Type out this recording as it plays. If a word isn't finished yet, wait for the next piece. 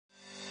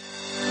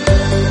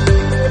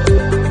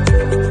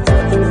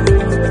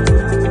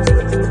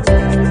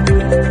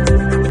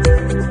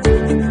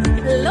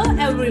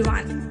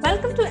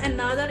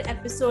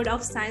episode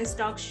of Science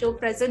Talk Show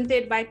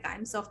presented by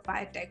Times of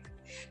Biotech.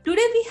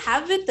 Today we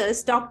have with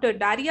us Dr.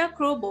 Daria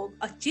Chrobok,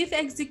 a Chief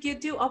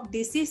Executive of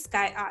DC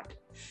SciArt.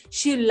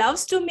 She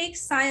loves to make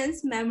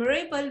science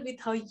memorable with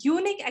her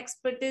unique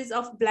expertise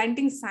of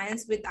blending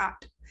science with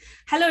art.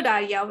 Hello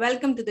Daria,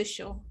 welcome to the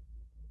show.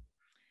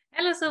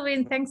 Hello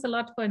Sylvain, thanks a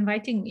lot for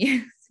inviting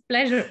me. It's a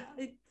pleasure.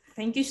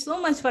 Thank you so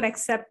much for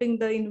accepting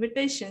the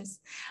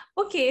invitations.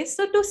 Okay,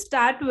 so to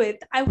start with,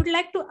 I would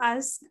like to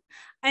ask,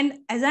 and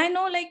as I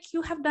know, like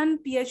you have done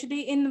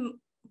PhD in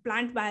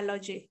plant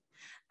biology,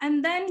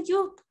 and then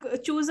you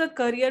choose a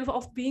career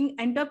of being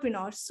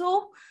entrepreneur.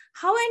 So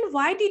how and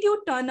why did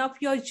you turn up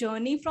your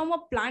journey from a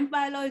plant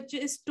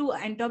biologist to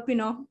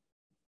entrepreneur?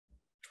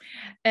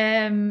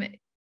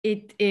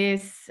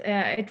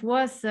 It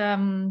was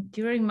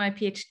during my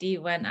PhD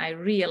when I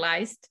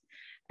realized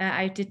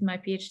I did my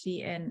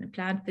PhD in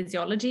plant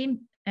physiology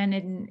and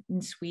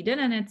in Sweden,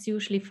 and it's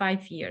usually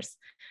 5 years.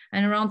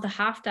 And around the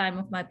halftime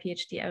of my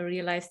PhD, I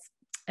realized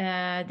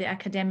the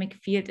academic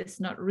field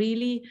is not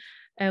really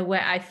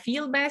where I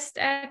feel best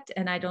at,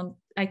 and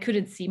I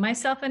couldn't see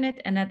myself in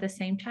it. And at the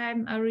same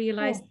time, I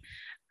realized,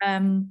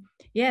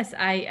 yes,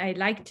 I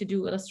like to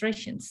do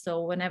illustrations.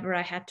 So whenever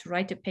I had to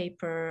write a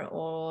paper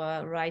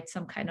or write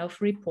some kind of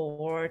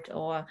report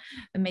or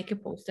make a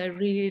post, I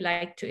really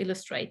like to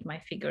illustrate my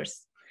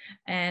figures.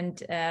 And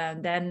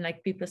then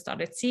like people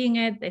started seeing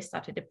it, they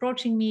started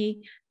approaching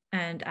me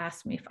and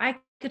asked me if I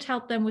could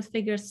help them with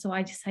figures. So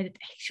I decided,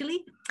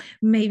 actually,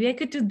 maybe I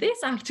could do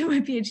this after my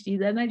PhD.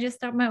 Then I just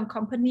started my own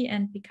company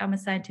and become a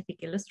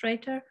scientific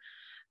illustrator.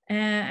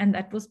 And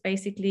that was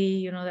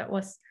basically, that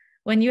was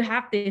when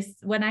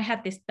I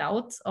had this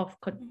doubts of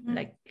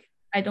like,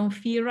 I don't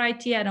feel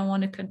right here, I don't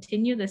want to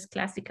continue this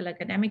classical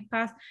academic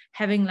path,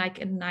 having like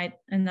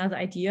another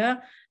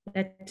idea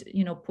that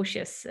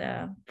pushes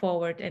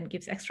forward and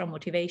gives extra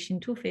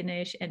motivation to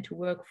finish and to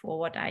work for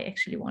what I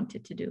actually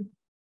wanted to do.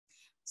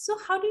 So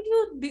how did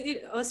you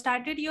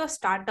started your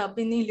startup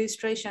in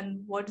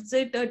illustration? Was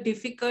it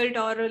difficult,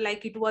 or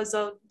like it was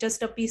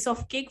just a piece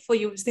of cake for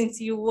you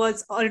since you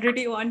was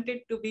already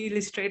wanted to be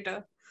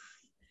illustrator?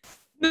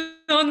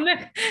 No,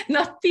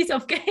 not piece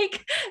of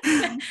cake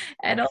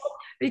at all,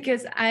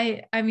 because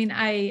I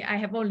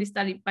have only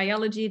studied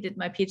biology, did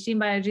my PhD in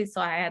biology,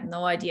 so I had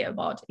no idea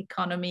about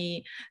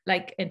economy,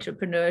 like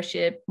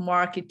entrepreneurship,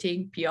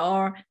 marketing,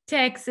 PR,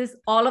 taxes,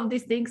 all of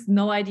these things,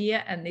 no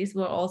idea. And these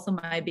were also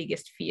my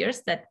biggest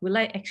fears, that will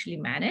I actually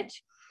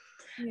manage?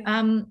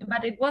 Yeah.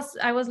 But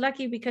I was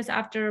lucky because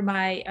after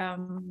I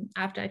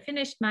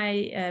finished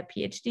my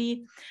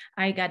PhD,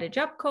 I got a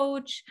job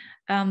coach.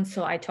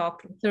 So I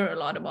talked with her a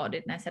lot about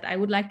it, and I said, I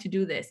would like to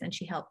do this. And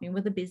she helped me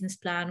with a business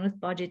plan, with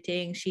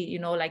budgeting. She,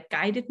 like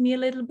guided me a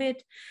little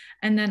bit.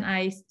 And then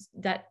I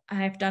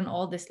have done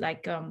all this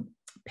like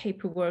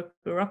paperwork,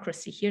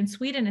 bureaucracy. Here in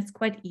Sweden, it's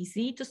quite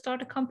easy to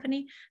start a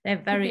company. They're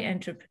very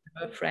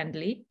entrepreneur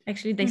friendly.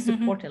 Actually, they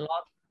support a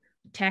lot.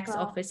 Tax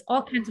office,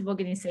 all kinds of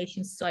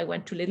organizations. So I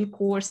went to little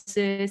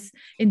courses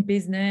in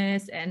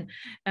business and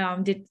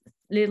did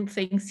little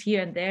things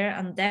here and there.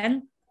 And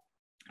then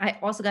I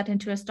also got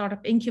into a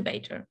startup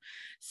incubator.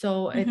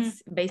 So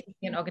it's basically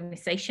an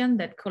organization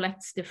that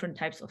collects different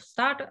types of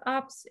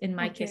startups. In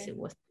my case, it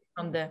was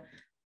from the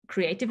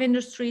creative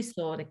industry.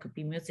 So they could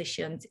be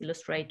musicians,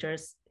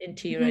 illustrators,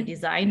 interior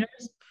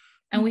designers.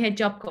 And we had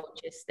job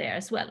coaches there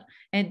as well.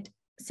 And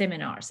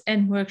seminars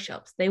and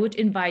workshops. They would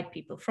invite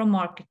people from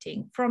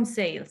marketing, from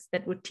sales,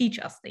 that would teach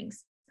us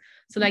things.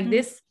 So like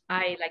this,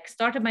 I like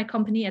started my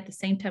company at the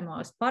same time I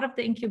was part of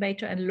the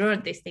incubator and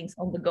learned these things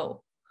on the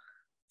go.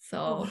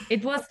 So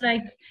it was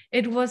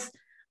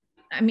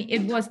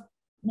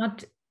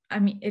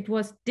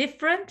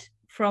different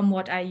from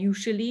what I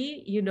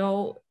usually,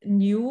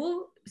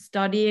 knew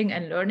studying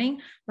and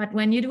learning. But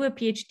when you do a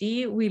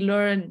PhD, we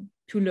learn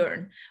to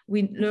learn.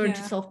 We learn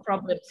to solve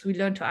problems. We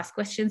learn to ask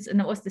questions. And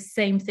it was the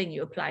same thing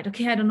you applied.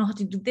 Okay, I don't know how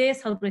to do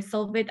this. How do I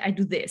solve it? I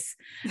do this.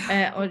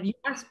 Or you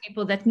ask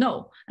people that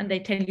know, and they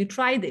tell you,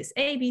 try this,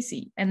 A, B,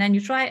 C. And then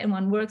you try, and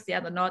one works, the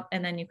other not.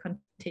 And then you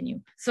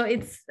continue. So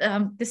it's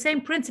the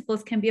same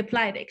principles can be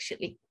applied,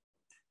 actually.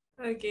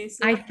 Okay.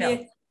 So I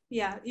felt.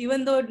 Yeah,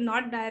 even though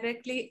not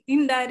directly,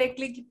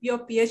 indirectly,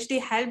 your PhD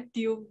helped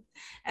you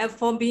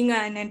for being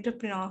an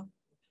entrepreneur.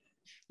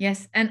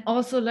 Yes. And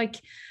also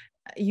like,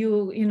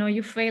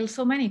 you fail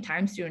so many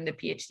times during the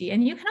PhD,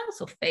 and you can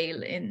also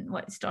fail in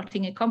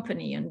starting a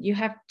company, and you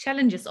have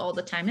challenges all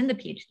the time in the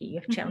PhD. You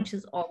have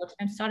challenges all the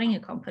time starting a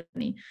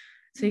company,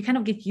 so you kind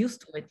of get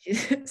used to it.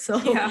 So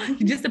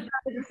you just apply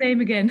the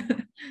same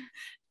again.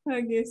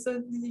 Okay,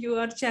 so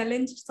your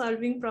challenge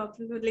solving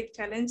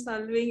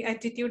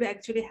attitude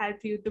actually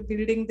helped you to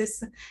building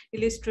this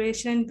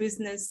illustration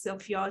business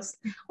of yours.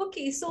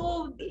 Okay,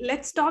 so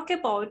let's talk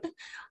about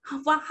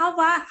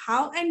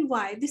how and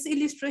why this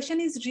illustration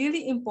is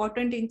really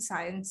important in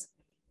science.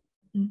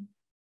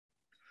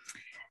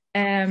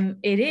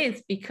 It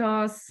is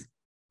because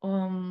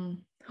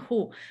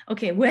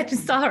where to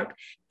start?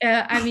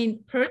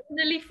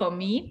 Personally for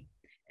me,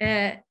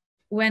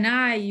 when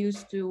I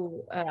used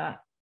to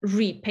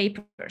read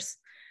papers,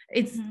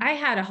 I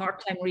had a hard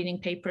time reading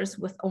papers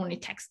with only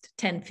text,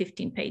 10,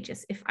 15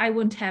 pages. If I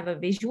wouldn't have a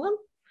visual,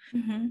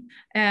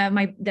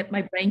 that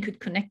my brain could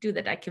connect to,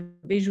 that I can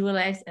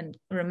visualize and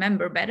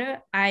remember better,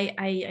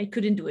 I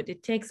couldn't do it.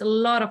 It takes a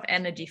lot of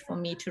energy for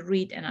me to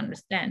read and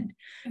understand.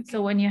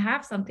 So when you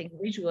have something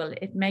visual,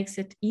 it makes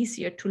it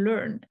easier to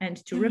learn and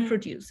to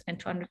reproduce and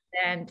to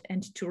understand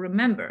and to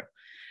remember.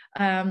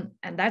 And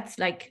that's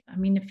like, I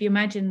mean, if you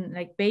imagine,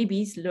 like,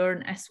 babies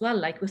learn as well,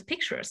 like with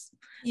pictures.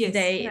 Yes,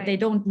 they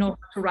don't know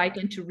how to write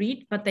and to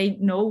read, but they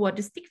know what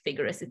a stick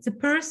figure is. It's a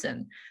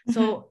person.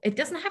 So it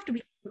doesn't have to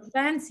be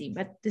fancy,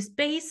 but this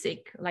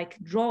basic, like,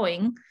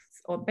 drawings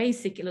or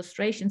basic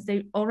illustrations,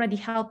 they already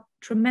help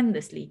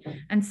tremendously.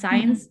 And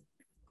science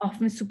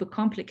often is super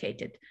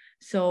complicated.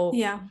 So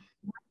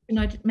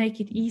make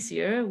it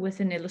easier with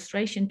an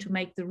illustration to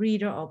make the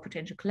reader or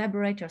potential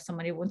collaborator or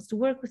somebody who wants to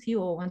work with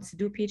you or wants to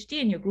do a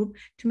PhD in your group,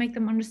 to make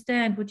them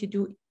understand what you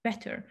do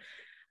better,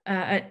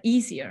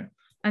 easier.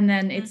 And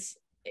then it's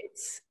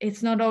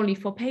not only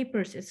for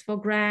papers, it's for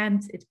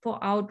grants, it's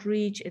for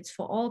outreach, it's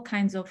for all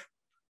kinds of,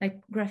 like,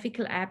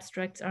 graphical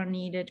abstracts are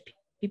needed.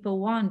 People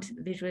want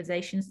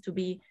visualizations to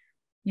be,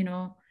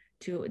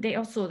 they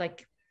also,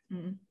 like,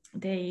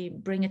 they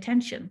bring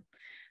attention.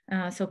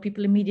 So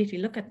people immediately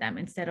look at them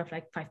instead of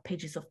like 5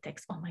 pages of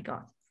text. Oh my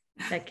God.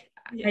 Like,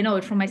 I know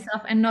it from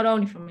myself, and not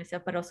only from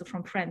myself, but also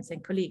from friends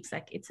and colleagues.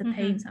 Like, it's a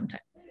pain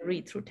sometimes to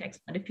read through text.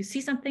 But if you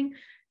see something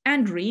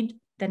and read,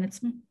 then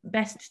it's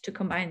best to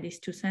combine these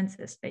two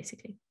senses,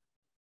 basically.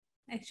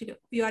 Actually,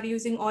 you are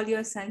using all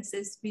your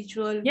senses,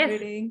 visual,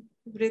 reading,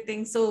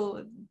 everything.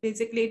 So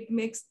basically it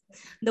makes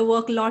the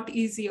work a lot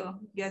easier,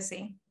 you're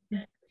saying.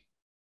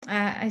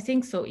 I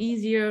think so.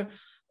 Easier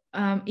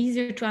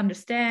to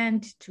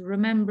understand, to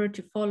remember,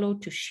 to follow,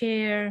 to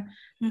share.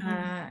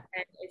 And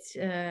it's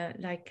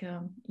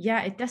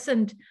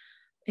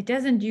it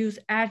doesn't use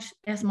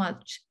as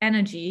much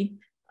energy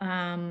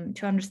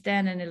to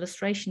understand an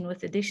illustration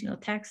with additional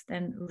text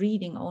than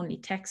reading only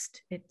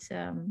text.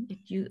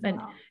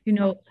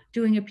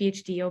 Doing a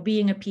PhD or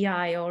being a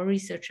PI or a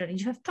researcher,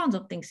 you have tons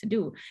of things to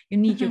do. You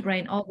need your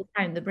brain all the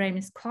time. The brain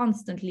is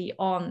constantly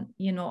on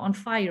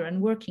fire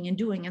and working and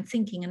doing and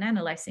thinking and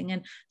analyzing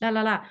and la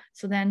la la.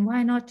 So then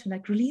why not,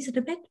 like, release it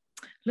a bit?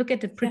 Look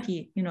at the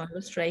pretty,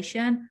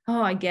 illustration.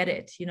 Oh, I get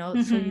it.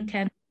 So you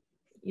can,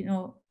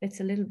 it's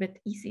a little bit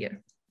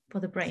easier for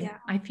the brain,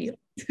 I feel.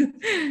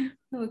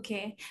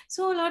 Okay,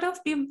 so a lot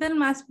of people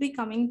must be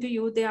coming to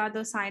you. They are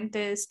the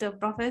scientists, the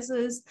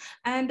professors,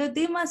 and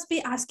they must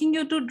be asking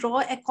you to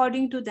draw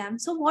according to them.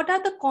 So what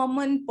are the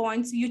common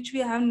points which we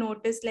have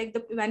noticed, like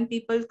when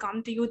people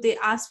come to you, they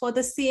ask for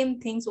the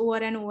same things over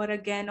and over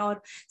again,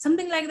 or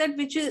something like that,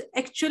 which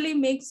actually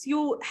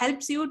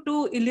helps you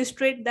to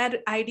illustrate their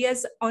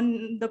ideas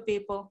on the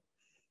paper?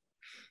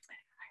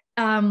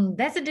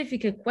 That's a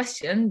difficult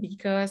question,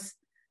 because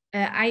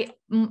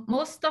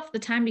most of the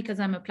time, because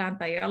I'm a plant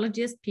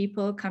biologist,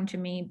 people come to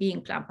me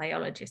being plant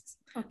biologists.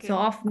 So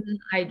often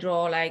I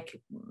draw like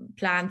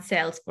plant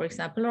cells, for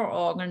example, or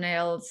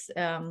organelles.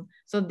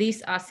 So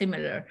these are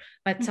similar,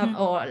 but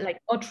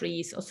or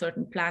trees or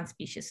certain plant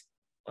species,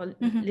 or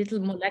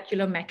little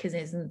molecular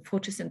mechanism,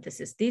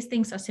 photosynthesis. These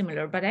things are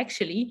similar, but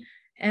actually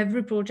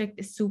every project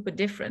is super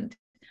different,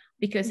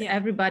 because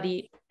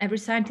every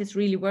scientist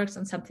really works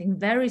on something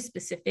very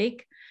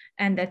specific,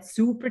 and that's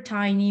super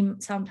tiny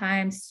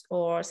sometimes,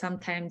 or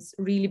sometimes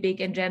really big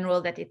in general,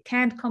 that it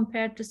can't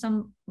compare to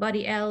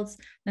somebody else.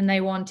 Then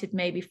they want it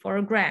maybe for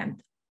a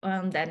grant,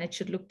 then it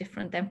should look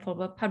different than for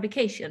a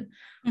publication.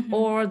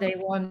 Or they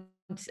want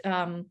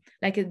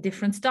like a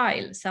different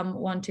style. Some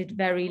want it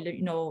very,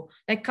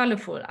 like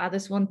colorful.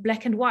 Others want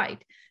black and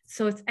white.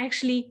 So it's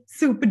actually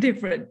super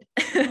different.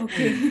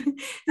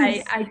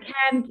 I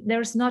can't,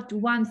 there's not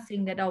one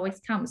thing that always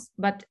comes,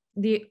 but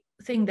the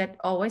thing that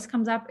always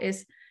comes up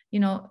is,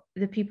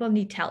 the people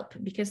need help,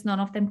 because none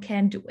of them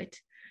can do it.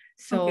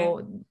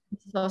 So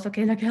it's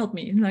okay, like, help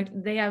me. Like,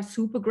 they are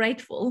super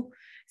grateful.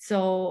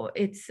 So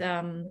it's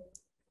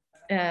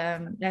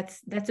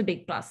that's a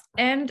big plus.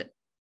 And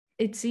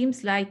it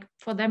seems like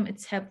for them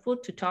it's helpful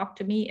to talk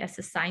to me as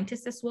a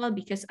scientist as well,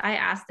 because I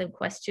ask them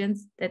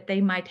questions that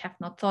they might have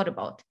not thought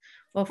about,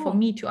 or for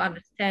me to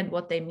understand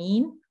what they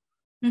mean.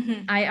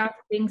 I ask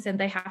things and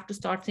they have to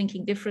start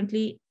thinking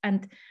differently,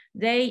 and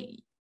they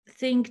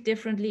think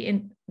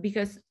differently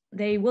because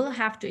they will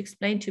have to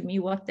explain to me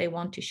what they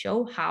want to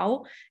show,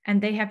 how,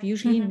 and they have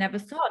usually never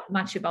thought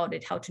much about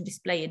it, how to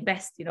display it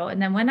best,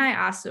 and then when I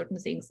ask certain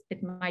things,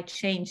 it might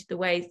change the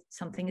way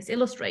something is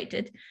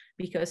illustrated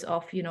because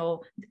of,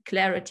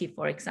 clarity,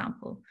 for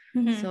example.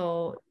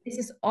 So this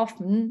is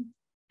often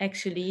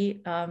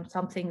actually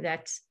something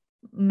that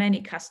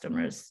many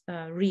customers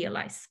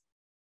realize.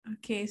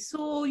 Okay,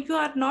 so you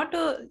are not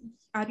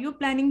are you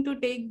planning to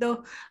take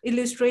the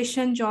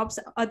illustration jobs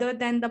other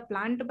than the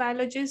plant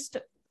biologist,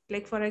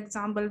 like for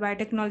example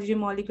biotechnology,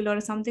 molecular, or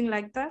something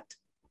like that?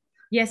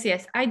 Yes,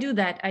 I do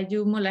that. I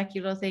do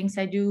molecular things.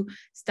 I do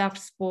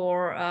stuff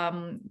for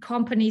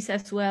companies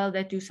as well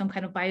that do some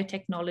kind of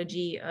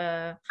biotechnology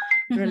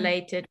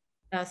related.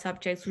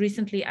 subjects.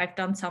 Recently, I've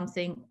done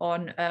something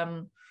on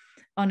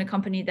a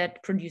company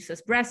that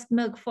produces breast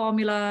milk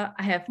formula.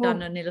 I have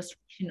done an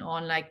illustration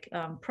on like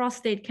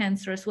prostate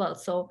cancer as well.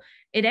 So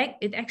it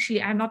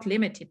actually, I'm not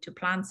limited to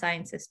plant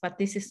sciences, but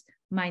this is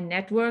my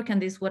network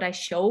and this is what I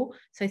show.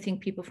 So I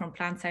think people from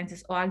plant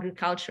sciences or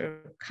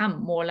agriculture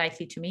come more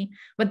likely to me.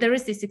 But there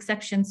is these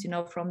exceptions,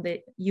 from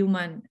the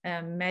human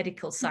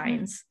medical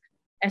science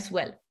as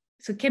well.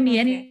 So it can be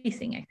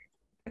anything.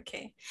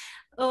 Okay.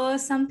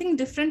 Something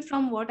different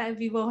from what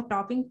we were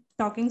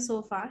talking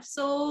so far.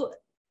 So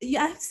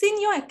yeah, I've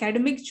seen your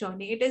academic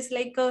journey. It is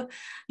like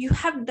you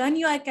have done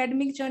your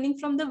academic journey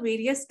from the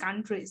various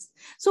countries.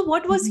 So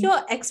what was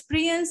your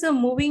experience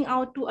moving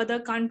out to other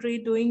country,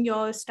 doing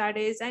your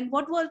studies, and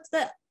what was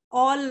the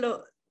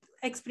all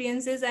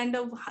experiences, and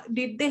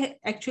did they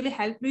actually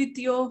help with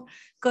your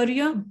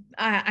career?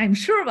 I'm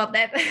sure about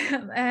that.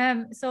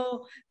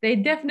 So they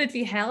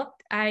definitely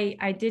helped.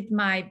 I did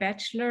my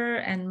bachelor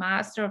and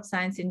master of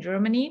science in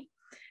Germany.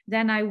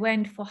 Then I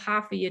went for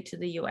half a year to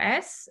the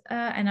US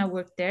and I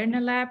worked there in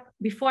a lab.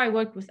 Before I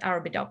worked with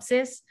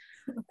Arabidopsis,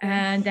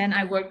 and then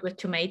I worked with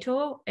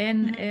tomato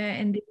in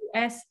the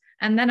US.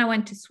 And then I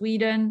went to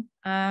Sweden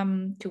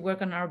to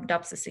work on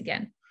Arabidopsis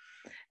again.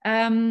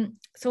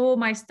 So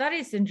my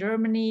studies in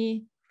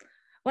Germany,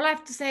 well, I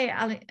have to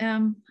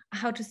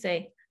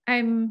say,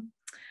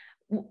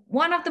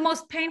 one of the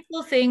most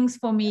painful things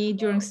for me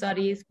during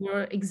studies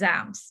were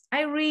exams.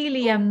 I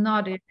really am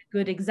not a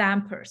good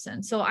exam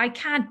person. So I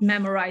can't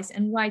memorize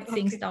and write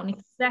things down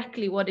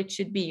exactly what it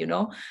should be,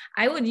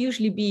 I would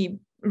usually be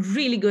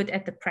really good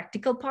at the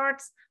practical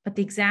parts, but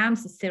the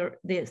exams,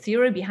 the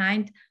theory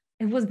behind,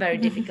 it was very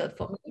difficult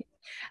for me.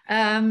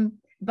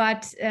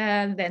 But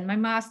then my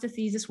master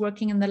thesis,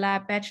 working in the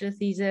lab, bachelor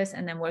thesis,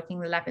 and then working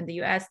in the lab in the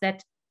US,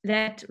 that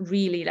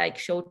really like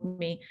showed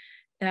me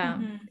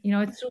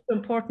it's super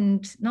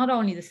important, not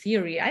only the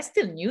theory. I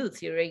still knew the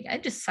theory, I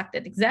just sucked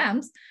at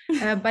exams,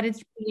 but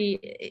it's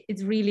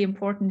really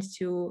important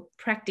to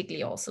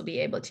practically also be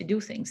able to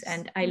do things.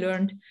 And I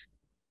learned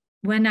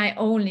when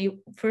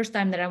first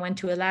time that I went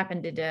to a lab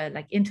and did a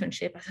like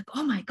internship, I was like,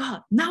 oh my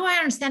God, now I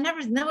understand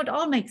everything. Now it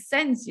all makes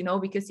sense,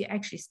 because you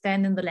actually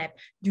stand in the lab,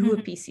 do a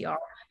PCR,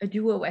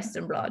 do a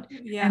Western blot.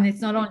 And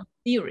it's not only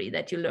theory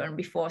that you learn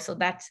before. So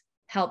that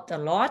helped a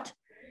lot.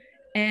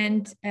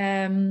 And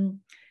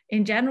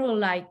in general,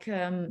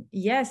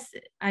 yes,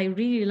 I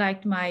really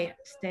liked my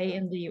stay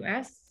in the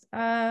US.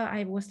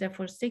 I was there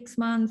for 6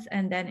 months.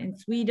 And then in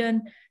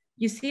Sweden,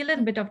 you see a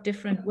little bit of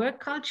different work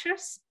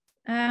cultures.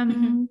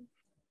 And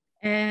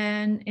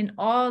in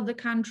all the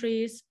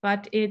countries,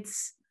 but I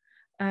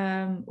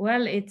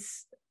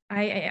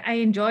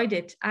enjoyed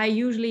it. I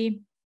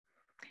usually,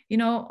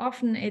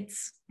 often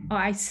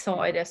I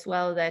saw it as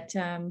well that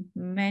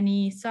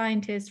many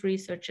scientists,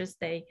 researchers,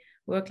 they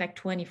work like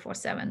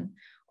 24/7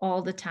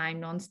 all the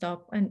time,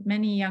 nonstop. And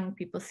many young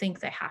people think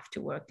they have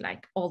to work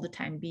like all the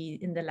time, be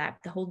in the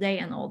lab the whole day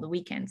and all the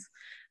weekends.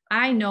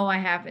 I know I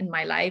have in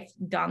my life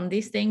done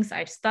these things.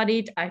 I've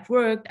studied, I've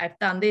worked, I've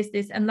done this,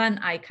 and then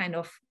I kind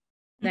of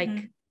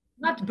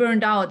not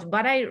burned out,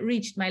 but I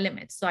reached my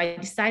limits. So I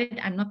decided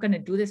I'm not going to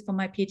do this for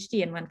my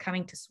PhD. And when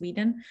coming to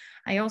Sweden,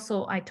 I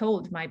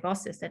told my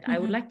bosses that I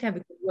would like to have a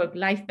good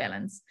work-life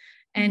balance.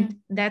 And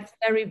that's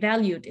very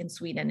valued in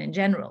Sweden in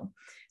general.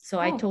 So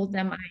I told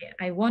them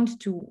I want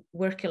to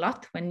work a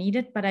lot when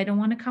needed, but I don't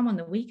want to come on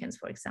the weekends,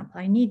 for example.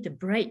 I need the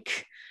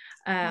break.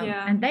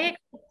 And they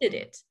accepted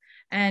it.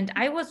 And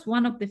I was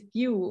one of the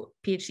few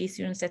PhD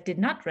students that did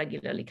not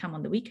regularly come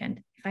on the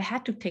weekend. If I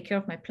had to take care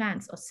of my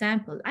plants or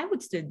sample, I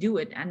would still do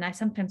it. And I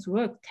sometimes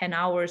work 10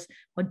 hours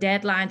or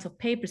deadlines of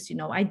papers,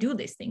 I do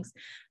these things.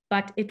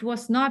 But it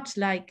was not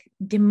like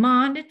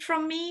demanded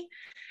from me.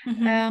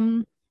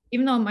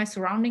 Even though my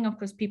surrounding, of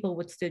course, people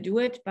would still do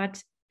it.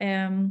 But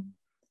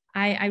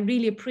I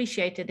really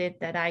appreciated it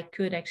that I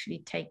could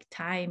actually take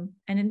time.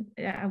 And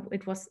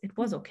it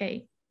was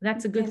okay.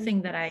 That's a good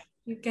thing that I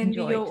You can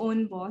enjoyed. Be your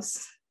own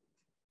boss.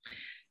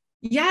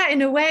 Yeah,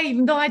 in a way,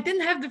 even though I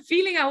didn't have the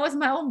feeling I was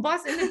my own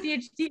boss in the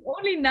PhD,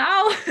 only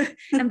now.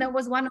 And that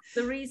was one of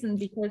the reasons,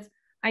 because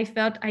I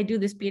felt I do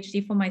this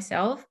PhD for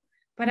myself,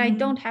 but I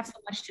don't have so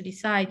much to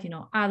decide,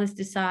 others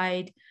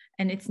decide.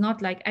 And it's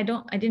not like I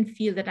didn't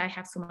feel that I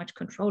have so much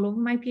control over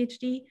my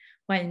PhD.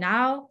 While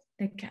now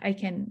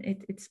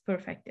it's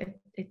perfect.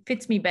 It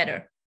fits me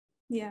better.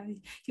 Yeah,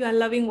 you are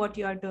loving what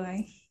you are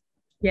doing.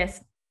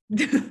 Yes.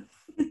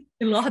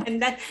 A lot.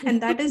 And that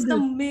is the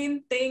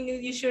main thing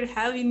you should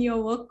have in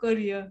your work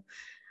career.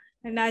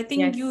 And I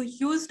think you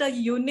used a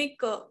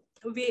unique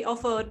way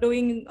of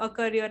doing a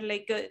career,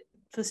 like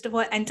first of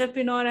all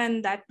entrepreneur,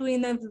 and that too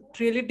in a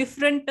really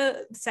different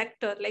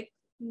sector. Like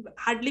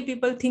hardly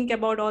people think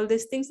about all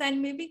these things, and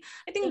maybe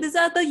I think these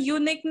are the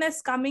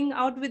uniqueness coming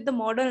out with the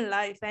modern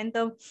life and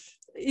the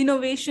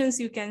innovations,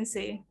 you can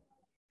say.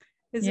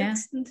 So,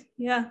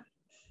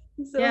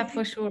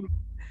 for sure.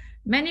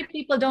 Many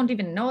people don't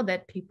even know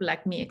that people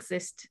like me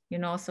exist,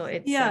 so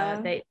it's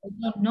they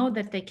don't know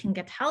that they can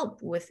get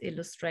help with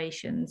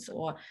illustrations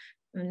or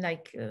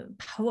like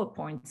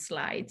PowerPoint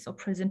slides or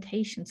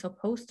presentations or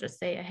posters.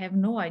 They have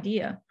no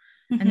idea.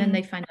 And then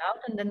they find out,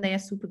 and then they are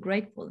super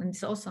grateful. And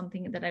it's also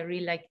something that I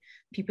really like,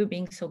 people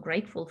being so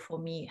grateful for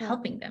me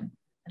helping them.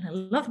 And I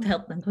love to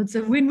help them. So it's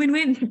a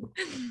win-win-win.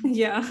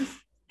 Yeah,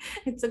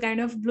 it's a kind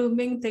of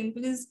blooming thing,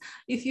 because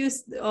if you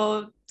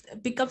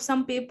pick up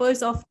some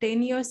papers of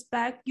 10 years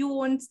back, you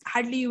won't,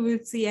 hardly you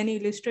will see any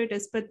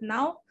illustrators. But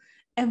now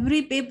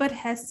every paper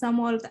has some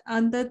or the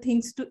other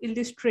things to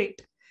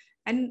illustrate.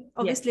 And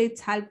obviously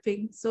it's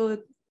helping.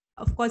 So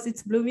of course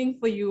it's blooming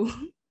for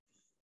you.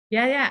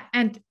 Yeah.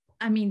 And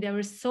I mean, there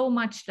is so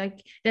much,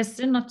 like, there's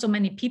still not so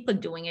many people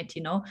doing it,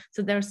 you know,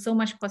 so there's so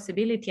much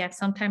possibility. I have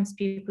sometimes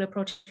people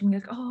approaching me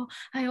like, oh,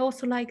 I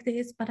also like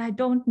this, but I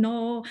don't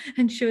know,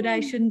 and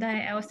shouldn't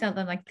I always tell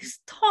them, like, there's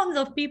tons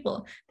of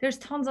people, there's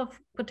tons of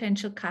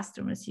potential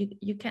customers.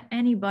 You can,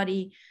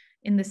 anybody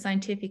in the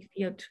scientific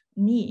field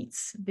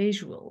needs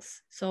visuals,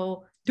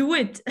 so do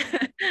it.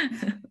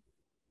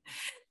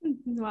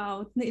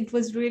 Wow, it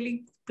was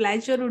really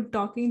pleasure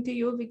talking to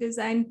you, because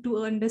I'm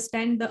to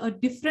understand a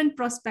different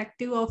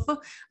perspective of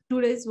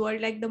today's world,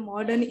 like the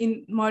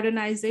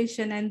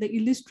modernization and the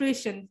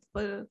illustration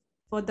for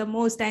the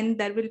most. And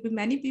there will be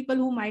many people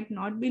who might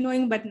not be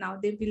knowing, but now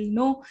they will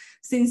know,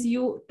 since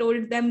you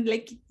told them,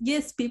 like,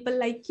 yes, people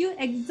like you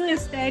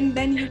exist, and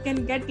then you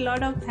can get a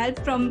lot of help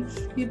from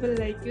people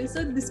like you.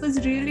 So this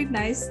was really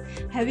nice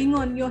having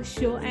on your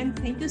show, and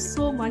thank you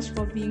so much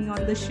for being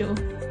on the show.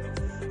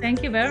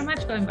 Thank you very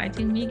much for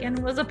inviting me again.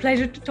 It was a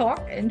pleasure to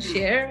talk and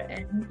share,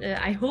 and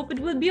I hope it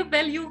will be of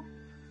value.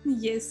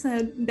 Yes,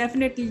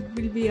 definitely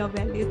will be of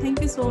value.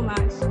 Thank you so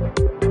much.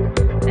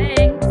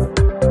 Thanks.